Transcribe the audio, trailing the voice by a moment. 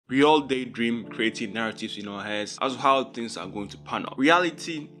We all daydream, creating narratives in our heads as to how things are going to pan out.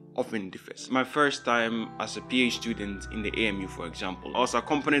 Reality often differs. My first time as a PhD student in the AMU, for example, I was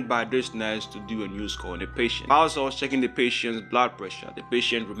accompanied by this nurse to do a news call on the patient. Whilst I was checking the patient's blood pressure, the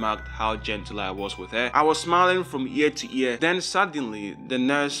patient remarked how gentle I was with her. I was smiling from ear to ear. Then suddenly, the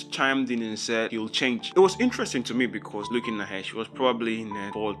nurse chimed in and said, "You'll change." It was interesting to me because looking at her, she was probably in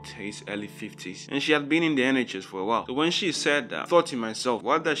her 40s, early 50s, and she had been in the NHS for a while. So when she said that, I thought to myself,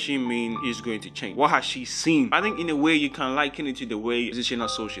 what does she mean is going to change? What has she seen? I think in a way you can liken it to the way physician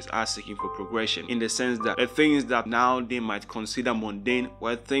associates are seeking for progression, in the sense that the things that now they might consider mundane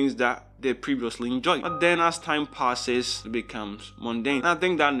were things that they previously enjoyed. But then as time passes, it becomes mundane. And I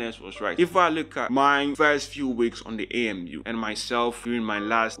think that nurse was right. If I look at my first few weeks on the AMU and myself during my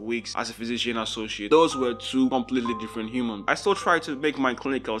last weeks as a physician associate, those were two completely different humans. I still try to make my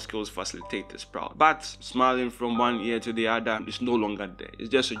clinical skills facilitators proud, but smiling from one ear to the other is no longer there. It's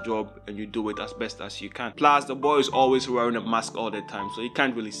just a job and you do it as best as you can. Plus, the boy is always wearing a mask all the time, so you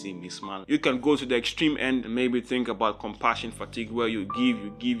can't really see me smiling. You can go to the extreme end and maybe think about compassion fatigue, where you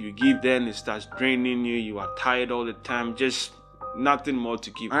give, then it starts draining you, you are tired all the time, just nothing more to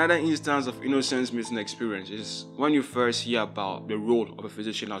give. Another instance of innocence missing experience is when you first hear about the role of a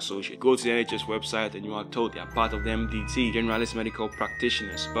physician associate. Go to the NHS website and you are told they are part of the MDT, generalist medical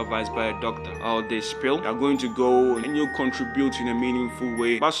practitioner, supervised by a doctor. All this spill, you are going to go and you contribute in a meaningful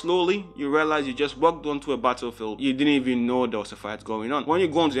way. But slowly, you realize you just walked onto a battlefield. You didn't even know there was a fight going on. When you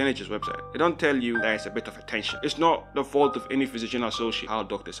go onto the NHS website, they don't tell you there is a bit of a tension. It's not the fault of any physician associate how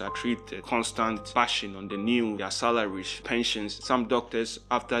doctors are treated. Constant bashing on the news, their salaries, pensions. Some doctors,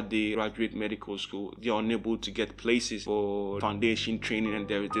 after they graduate medical school, they are unable to get places for foundation training and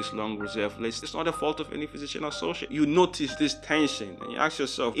there is this long reserve list. It's not the fault of any physician associate. You notice this tension and you ask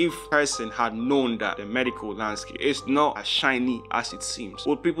yourself, if person had known that the medical landscape is not as shiny as it seems,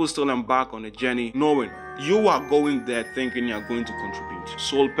 would people still embark on a journey knowing you are going there thinking you are going to contribute,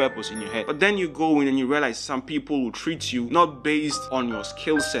 sole purpose in your head? But then you go in and you realize some people will treat you not based on your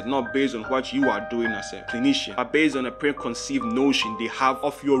skill set, not based on what you are doing as a clinician, but based on a preconceived notion they have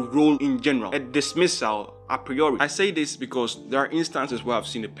of your role in general, a dismissal a priori. I say this because there are instances where I've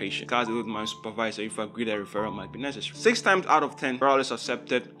seen a patient ask with my supervisor if I agree that referral might be necessary. 6 times out of 10, referral is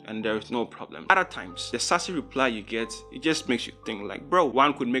accepted and there is no problem. Other times, the sassy reply you get, it just makes you think like, bro,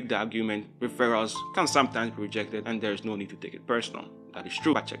 one could make the argument referrals can sometimes be rejected and there is no need to take it personal. That is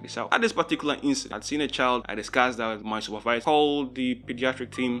true, but check this out. At this particular incident, I'd seen a child, I discussed that with my supervisor, called the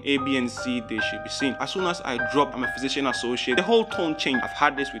pediatric team, A, B, and C, they should be seen. As soon as I dropped, I'm a physician associate, the whole tone changed. I've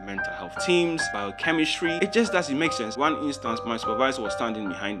had this with mental health teams, biochemistry. It just doesn't make sense. One instance, my supervisor was standing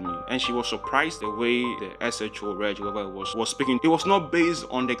behind me and she was surprised the way the SHO, Reg, whoever it was speaking. It was not based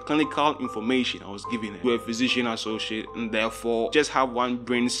on the clinical information I was giving her to a physician associate, and therefore just have one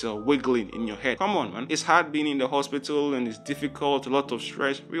brain cell wiggling in your head. Come on, man. It's hard being in the hospital and it's difficult, a lot of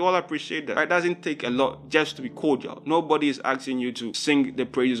stress. We all appreciate that. It doesn't take a lot just to be cordial. Nobody is asking you to sing the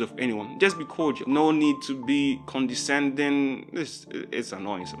praises of anyone. Just be cordial. No need to be condescending. It's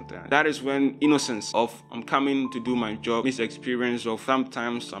annoying sometimes. That is when innocence of I'm coming to do my job, this experience of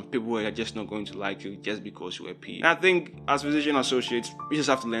sometimes some people are just not going to like you just because you're a PE. And I think as physician associates, we just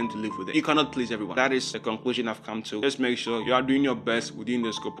have to learn to live with it. You cannot please everyone. That is the conclusion I've come to. Just make sure you are doing your best within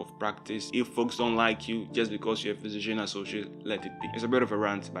the scope of practice. If folks don't like you just because you're a physician associate, let it be. It's a bit of a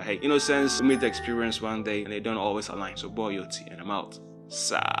rant, but hey, innocence, we meet the experience one day and they don't always align. So boy, your tea and I'm out.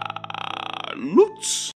 Salutes.